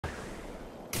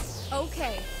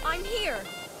Okay, I'm here.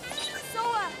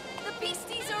 Soa, the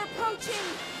beasties are approaching.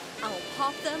 I'll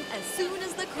pop them as soon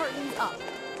as the curtain's up.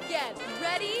 Get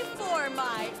ready for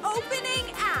my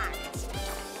opening act.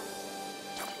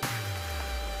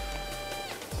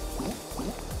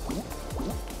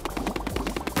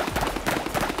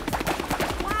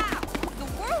 Wow, the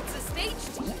world's a stage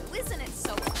to you, isn't it,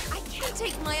 Soa? I can't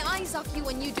take my eyes off you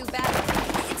when you do battle.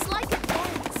 It's like a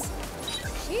dance.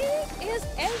 She is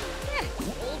a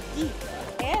natural diva,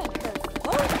 and her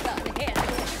phone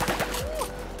handle.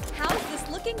 How's this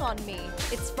looking on me?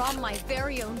 It's from my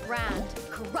very own brand,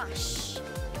 Crush.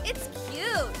 It's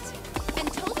cute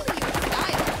and totally your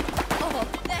style. Oh,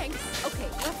 thanks. Okay,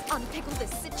 let's unpickle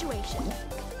this situation.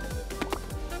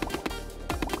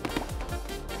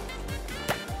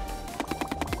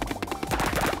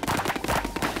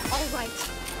 All right,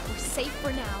 we're safe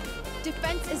for now.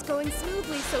 Defense is going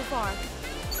smoothly so far.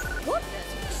 What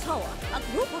is Soa? A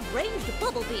group of ranged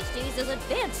bubble beasties is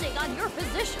advancing on your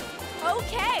position.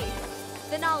 Okay,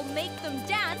 then I'll make them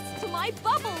dance to my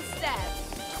bubble step.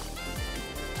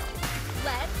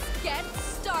 Let's get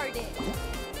started.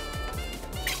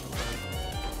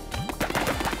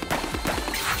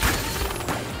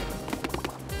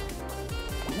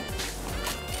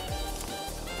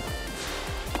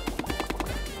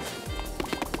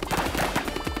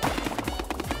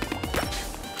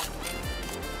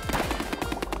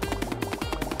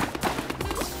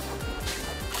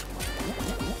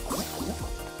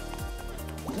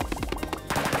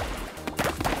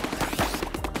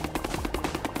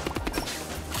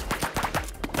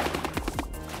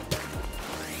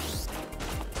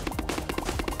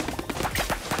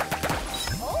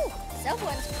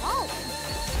 Someone's calling.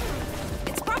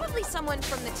 It's probably someone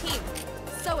from the team.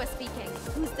 Soa speaking.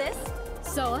 Who's this?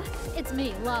 Soa, it's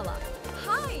me, Lala.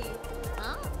 Hi.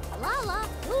 Huh? Lala?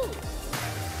 Who?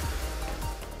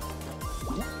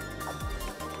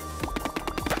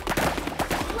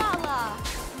 Lala,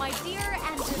 my dear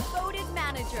and devoted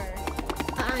manager.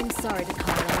 I'm sorry to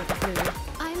call out of the blue.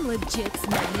 I'm Legit's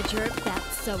manager of that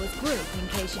Soa's group, in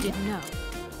case you didn't know.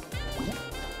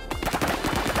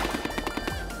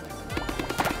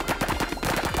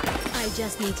 I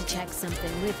just need to check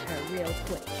something with her real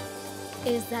quick.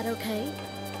 Is that okay?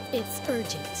 It's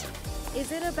urgent.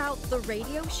 Is it about the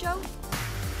radio show?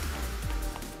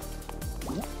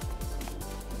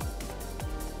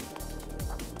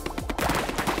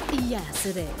 Yes,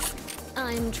 it is.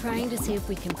 I'm trying to see if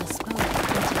we can postpone it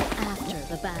until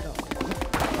after the battle.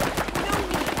 No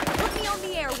need. Put me on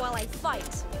the air while I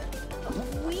fight.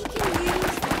 We can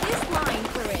use this line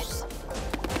for it.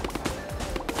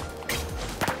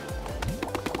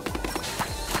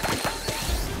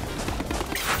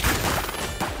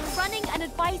 We're running an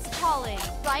advice calling,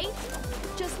 right?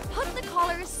 Just put the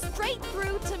callers straight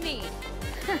through to me.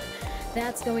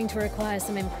 That's going to require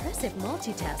some impressive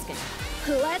multitasking.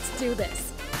 Let's do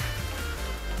this.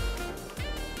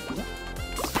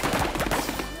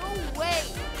 No way!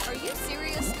 Are you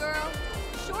serious, girl?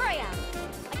 Sure I am.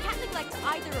 I can't neglect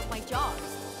either of my jobs.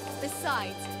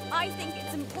 Besides, I think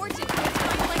it's important at a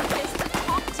time like this to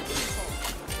talk to people.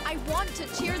 I want to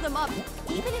cheer them up,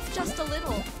 even if just a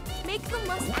little. Make them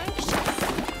less anxious.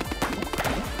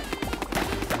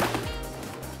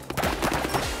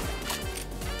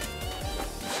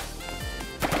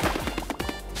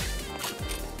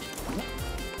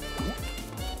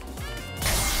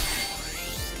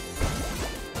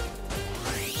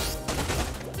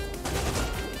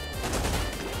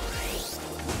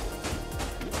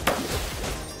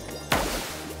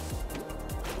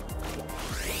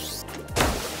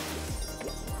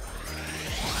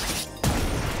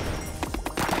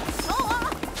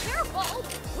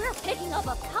 Picking up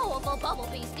a powerful bubble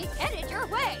beastie headed your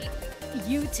way.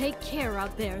 You take care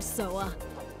out there, Soa.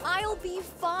 I'll be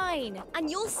fine, and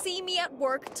you'll see me at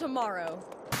work tomorrow.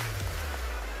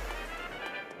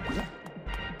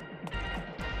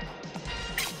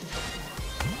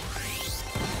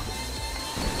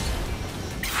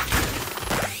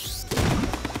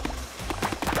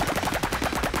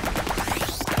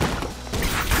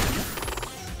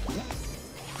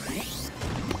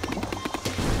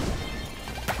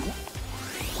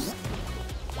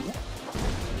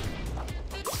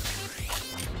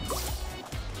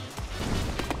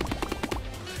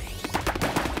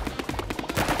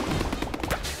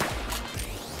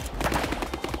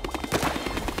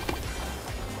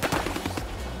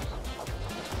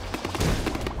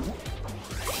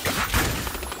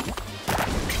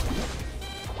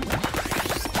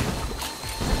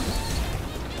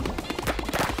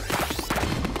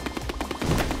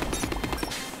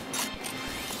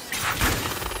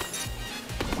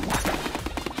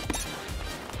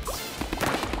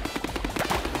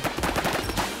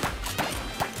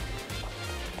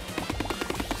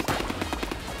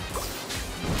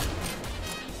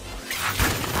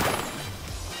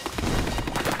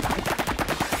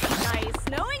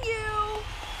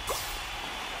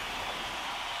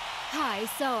 Hi,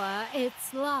 Soa.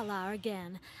 It's Lala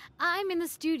again. I'm in the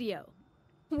studio.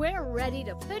 We're ready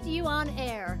to put you on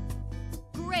air.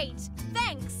 Great,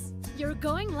 thanks! You're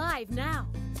going live now.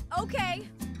 Okay.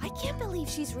 I can't believe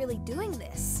she's really doing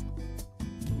this.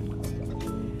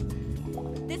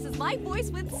 This is my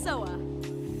voice with Soa.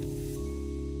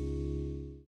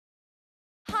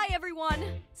 Hi everyone,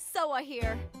 Soa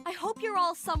here. I hope you're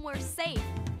all somewhere safe.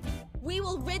 We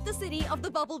will rid the city of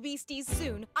the Bubble Beasties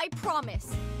soon, I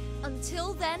promise.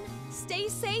 Until then, stay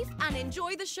safe and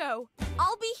enjoy the show.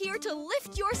 I'll be here to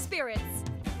lift your spirits.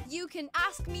 You can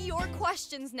ask me your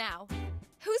questions now.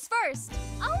 Who's first?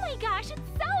 Oh my gosh, it's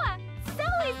Soa!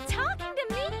 Soa is talking to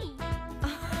me!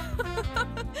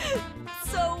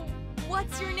 So,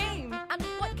 what's your name? And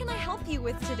what can I help you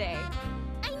with today?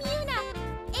 I'm Yuna,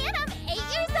 and I'm 8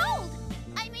 years old!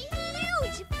 I'm a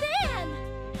huge fan!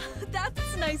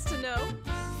 That's nice to know.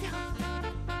 So,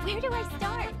 where do I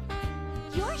start?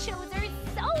 Your shows are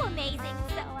so amazing,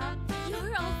 Soa.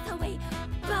 You're also a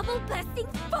bubble-busting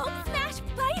foam smash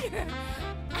fighter.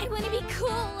 I want to be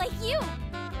cool like you.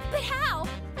 But how?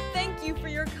 Thank you for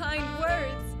your kind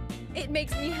words. It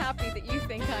makes me happy that you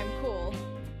think I'm cool.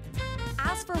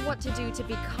 As for what to do to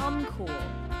become cool,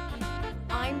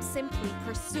 I'm simply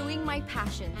pursuing my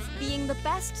passions, being the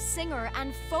best singer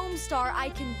and foam star I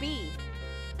can be.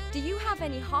 Do you have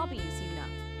any hobbies,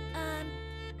 Yuna?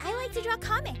 I like to draw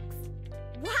comics.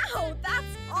 Wow,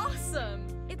 that's awesome!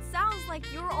 It sounds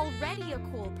like you're already a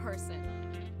cool person.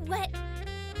 What?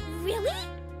 Really?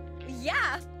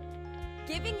 Yeah!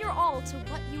 Giving your all to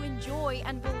what you enjoy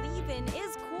and believe in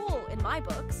is cool in my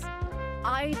books.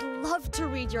 I'd love to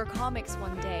read your comics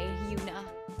one day, Yuna.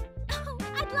 Oh,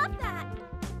 I'd love that.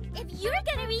 If you're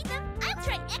gonna read them, I'll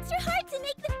try extra hard to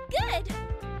make them good.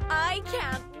 I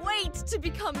can't wait to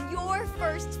become your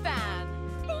first fan.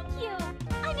 Thank you.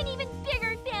 I'm an even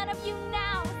bigger fan of you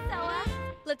now, Soa.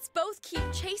 Let's both keep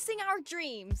chasing our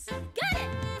dreams. Got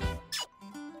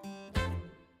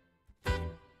it!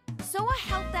 Soa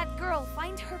helped that girl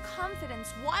find her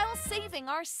confidence while saving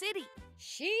our city.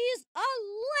 She's a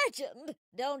legend,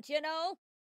 don't you know?